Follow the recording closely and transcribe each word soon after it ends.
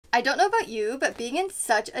I don't know about you, but being in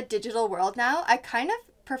such a digital world now, I kind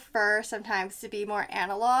of prefer sometimes to be more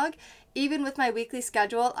analog. Even with my weekly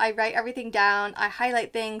schedule, I write everything down, I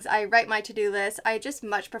highlight things, I write my to-do list. I just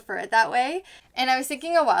much prefer it that way. And I was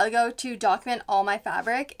thinking a while ago to document all my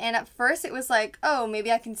fabric, and at first it was like, oh,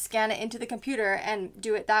 maybe I can scan it into the computer and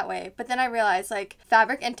do it that way. But then I realized like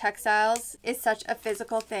fabric and textiles is such a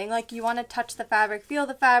physical thing. Like you want to touch the fabric, feel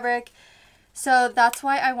the fabric. So that's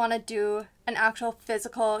why I want to do an actual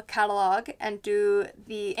physical catalog and do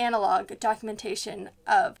the analog documentation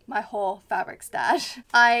of my whole fabric stash.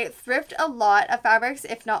 I thrift a lot of fabrics,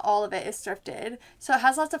 if not all of it is thrifted. So it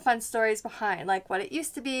has lots of fun stories behind like what it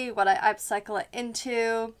used to be, what I upcycle it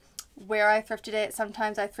into, where I thrifted it.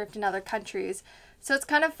 Sometimes I thrift in other countries. So it's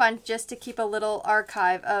kind of fun just to keep a little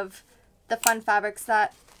archive of the fun fabrics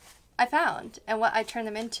that I found and what I turn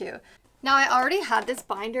them into. Now, I already had this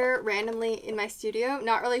binder randomly in my studio,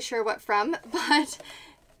 not really sure what from, but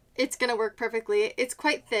it's gonna work perfectly. It's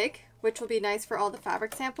quite thick, which will be nice for all the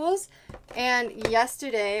fabric samples. And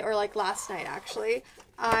yesterday, or like last night actually,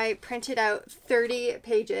 I printed out 30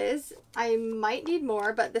 pages. I might need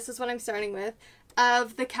more, but this is what I'm starting with,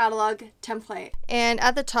 of the catalog template. And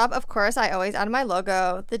at the top, of course, I always add my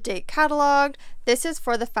logo, the date cataloged. This is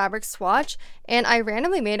for the fabric swatch, and I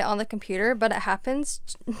randomly made it on the computer, but it happens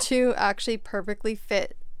to actually perfectly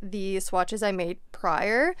fit the swatches I made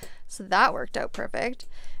prior, so that worked out perfect.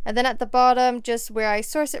 And then at the bottom, just where I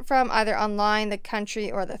source it from, either online, the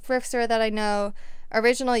country, or the thrift store that I know.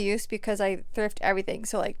 Original use, because I thrift everything,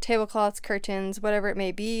 so like tablecloths, curtains, whatever it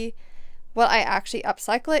may be. What I actually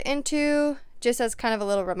upcycle it into, just as kind of a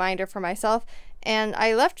little reminder for myself. And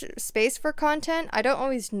I left space for content. I don't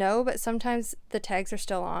always know, but sometimes the tags are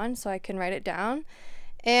still on, so I can write it down.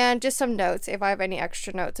 And just some notes if I have any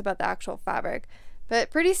extra notes about the actual fabric. But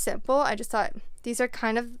pretty simple. I just thought these are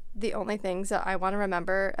kind of the only things that I want to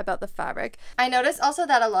remember about the fabric. I noticed also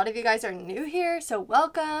that a lot of you guys are new here, so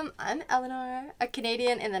welcome. I'm Eleanor, a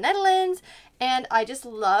Canadian in the Netherlands, and I just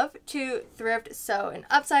love to thrift, sew, and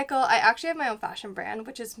upcycle. I actually have my own fashion brand,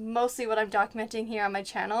 which is mostly what I'm documenting here on my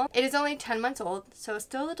channel. It is only 10 months old, so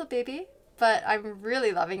still a little baby, but I'm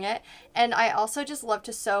really loving it. And I also just love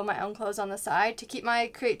to sew my own clothes on the side to keep my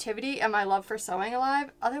creativity and my love for sewing alive.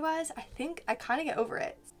 Otherwise, I think I kind of get over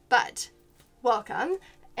it. But welcome,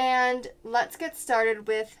 and let's get started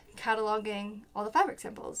with cataloging all the fabric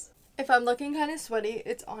samples. If I'm looking kind of sweaty,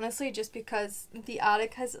 it's honestly just because the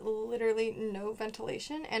attic has literally no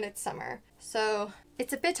ventilation and it's summer. So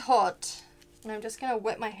it's a bit hot, and I'm just gonna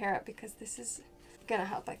whip my hair up because this is gonna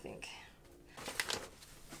help, I think.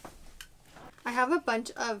 I have a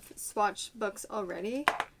bunch of swatch books already.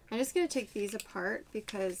 I'm just going to take these apart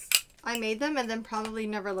because I made them and then probably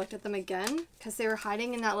never looked at them again because they were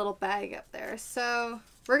hiding in that little bag up there. So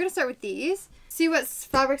we're going to start with these, see what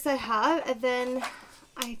fabrics I have, and then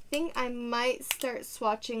I think I might start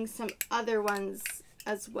swatching some other ones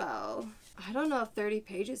as well. I don't know if 30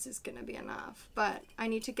 pages is going to be enough, but I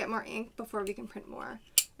need to get more ink before we can print more.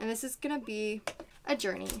 And this is going to be a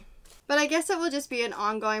journey. But I guess it will just be an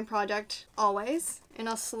ongoing project always, and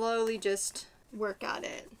I'll slowly just work at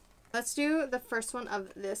it. Let's do the first one of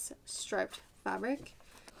this striped fabric.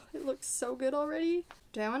 It looks so good already.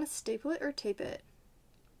 Do I want to staple it or tape it?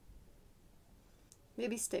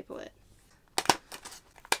 Maybe staple it.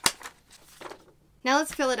 Now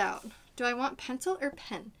let's fill it out. Do I want pencil or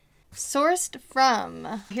pen? Sourced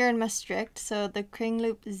from here in Maastricht, so the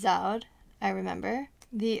Kringloop Zout, I remember.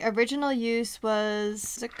 The original use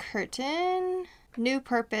was a curtain. New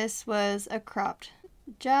purpose was a cropped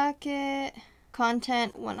jacket.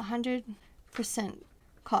 Content 100%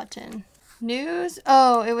 cotton. News?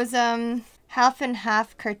 Oh, it was half and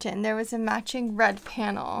half curtain. There was a matching red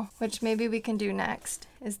panel, which maybe we can do next.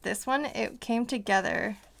 Is this one? It came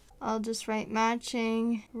together. I'll just write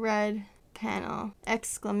matching red panel,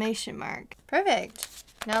 exclamation mark. Perfect.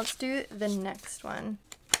 Now let's do the next one.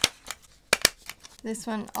 This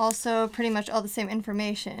one also pretty much all the same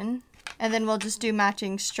information. And then we'll just do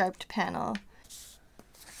matching striped panel.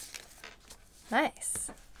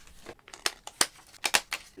 Nice.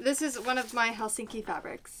 This is one of my Helsinki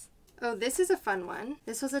fabrics. Oh, this is a fun one.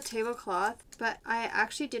 This was a tablecloth, but I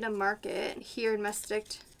actually did a market here in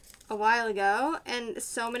Maastricht a while ago, and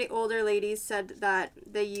so many older ladies said that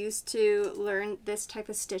they used to learn this type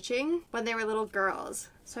of stitching when they were little girls.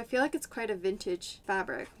 So I feel like it's quite a vintage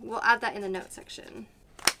fabric. We'll add that in the note section.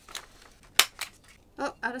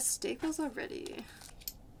 Oh, out of staples already.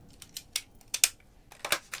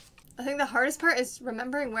 I think the hardest part is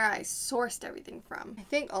remembering where I sourced everything from. I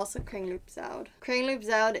think also Kringloop Zout. Kringloop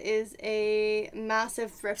Zout is a massive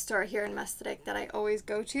thrift store here in Maastricht that I always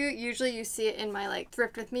go to. Usually you see it in my like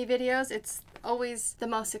thrift with me videos. It's always the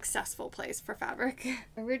most successful place for fabric.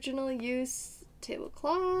 Original use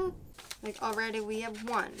tablecloth. Like already we have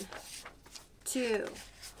 1, 2,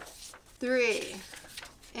 3,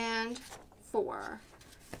 and 4.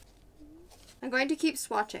 I'm going to keep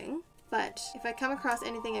swatching, but if I come across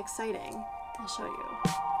anything exciting, I'll show you.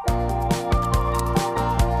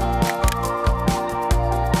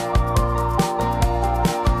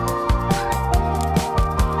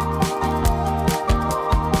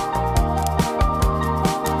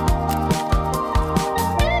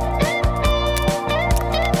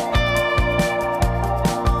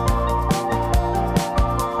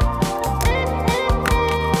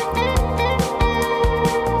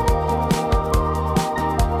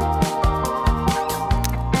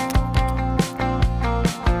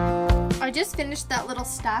 Finished that little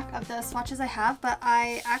stack of the swatches I have, but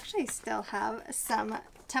I actually still have some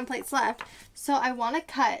templates left, so I want to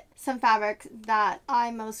cut some fabrics that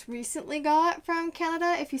I most recently got from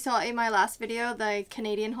Canada. If you saw in my last video, the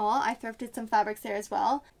Canadian haul, I thrifted some fabrics there as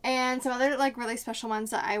well, and some other like really special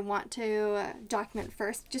ones that I want to document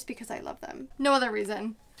first just because I love them. No other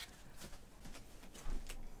reason.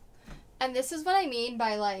 And this is what I mean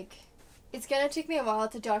by like, it's gonna take me a while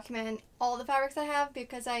to document all the fabrics I have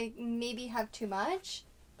because I maybe have too much,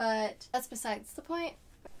 but that's besides the point.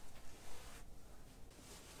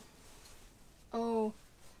 Oh,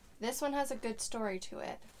 this one has a good story to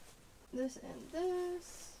it. This and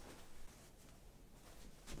this.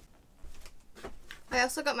 I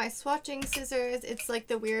also got my swatching scissors. It's like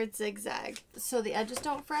the weird zigzag, so the edges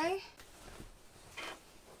don't fray.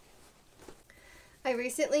 I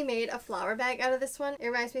recently made a flower bag out of this one. It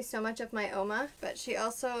reminds me so much of my Oma, but she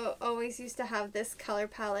also always used to have this color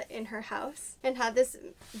palette in her house and had this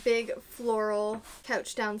big floral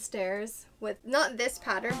couch downstairs with not this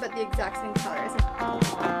pattern, but the exact same colors.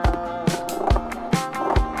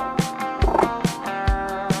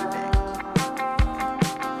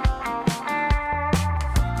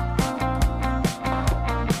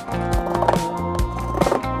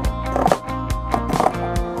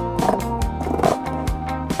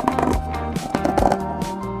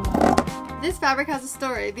 Fabric has a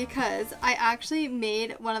story because I actually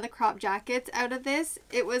made one of the crop jackets out of this.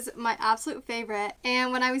 It was my absolute favorite,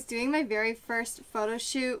 and when I was doing my very first photo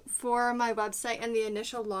shoot for my website and the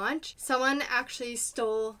initial launch, someone actually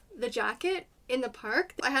stole the jacket in the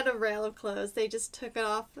park. I had a rail of clothes. They just took it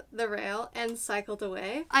off the rail and cycled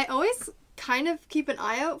away. I always kind of keep an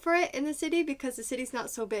eye out for it in the city because the city's not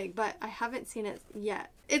so big, but I haven't seen it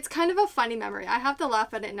yet. It's kind of a funny memory. I have to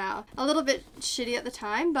laugh at it now. A little bit shitty at the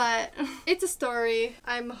time, but it's a story.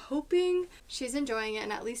 I'm hoping she's enjoying it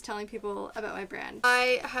and at least telling people about my brand.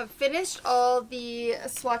 I have finished all the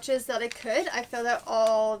swatches that I could. I filled out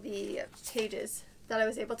all the pages that I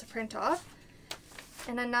was able to print off.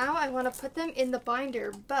 And then now I want to put them in the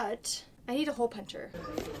binder, but I need a hole puncher.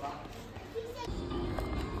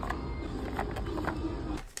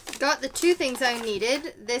 Got the two things I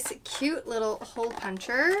needed. This cute little hole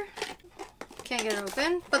puncher. Can't get it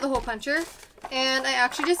open, but the hole puncher. And I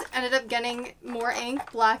actually just ended up getting more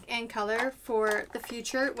ink, black and color, for the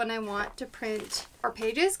future when I want to print our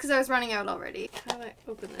pages because I was running out already. How do I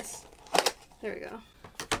open this? There we go.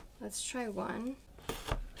 Let's try one.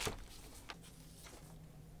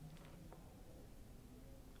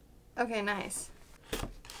 Okay, nice.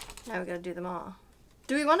 Now we gotta do them all.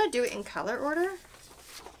 Do we want to do it in color order?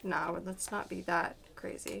 No, let's not be that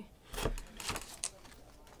crazy.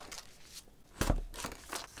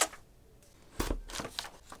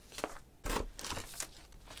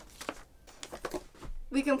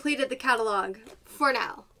 We completed the catalog for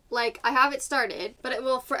now. Like, I have it started, but it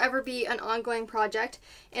will forever be an ongoing project,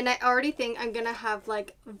 and I already think I'm gonna have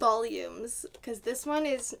like volumes because this one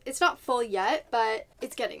is, it's not full yet, but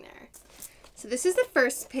it's getting there. So this is the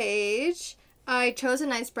first page. I chose a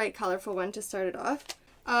nice bright colorful one to start it off.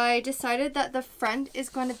 I decided that the front is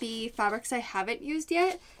going to be fabrics I haven't used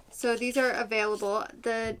yet, so these are available.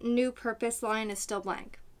 The new purpose line is still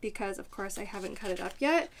blank because of course I haven't cut it up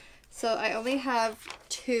yet. So I only have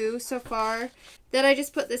 2 so far. Then I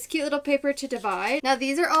just put this cute little paper to divide. Now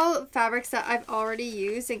these are all fabrics that I've already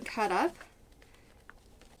used and cut up.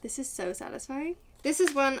 This is so satisfying. This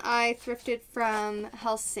is one I thrifted from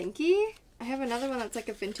Helsinki. I have another one that's like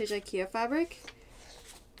a vintage IKEA fabric.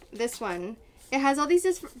 This one It has all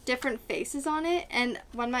these different faces on it, and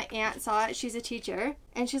when my aunt saw it, she's a teacher,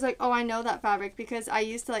 and she's like, oh, I know that fabric because I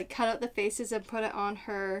used to like cut out the faces and put it on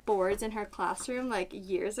her boards in her classroom like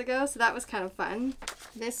years ago, so that was kind of fun.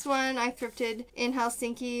 This one I thrifted in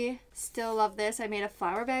Helsinki. Still love this. I made a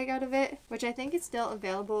flower bag out of it, which I think is still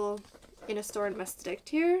available in a store in Maastricht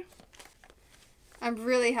here. I'm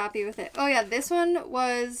really happy with it. Oh yeah, this one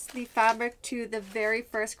was the fabric to the very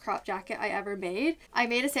first crop jacket I ever made. I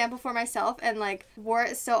made a sample for myself and like wore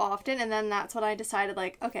it so often, and then that's when I decided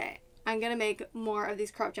like, okay, I'm gonna make more of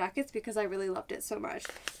these crop jackets because I really loved it so much.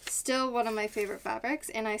 Still one of my favorite fabrics,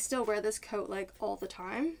 and I still wear this coat like all the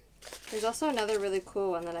time. There's also another really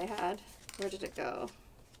cool one that I had. Where did it go?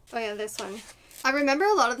 Oh yeah, this one. I remember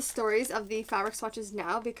a lot of the stories of the fabric swatches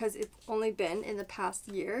now because it's only been in the past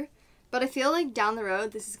year. But I feel like down the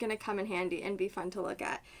road, this is going to come in handy and be fun to look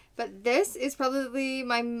at. But this is probably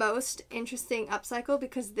my most interesting upcycle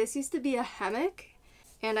because this used to be a hammock.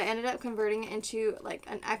 And I ended up converting it into like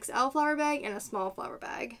an XL flower bag and a small flower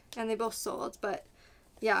bag. And they both sold. But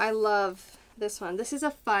yeah, I love this one. This is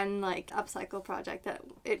a fun like upcycle project that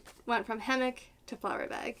it went from hammock to flower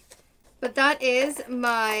bag. But that is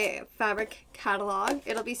my fabric catalog.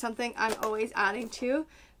 It'll be something I'm always adding to.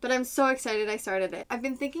 But I'm so excited I started it. I've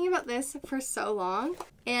been thinking about this for so long.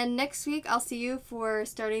 And next week, I'll see you for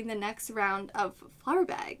starting the next round of flower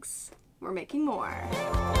bags. We're making more.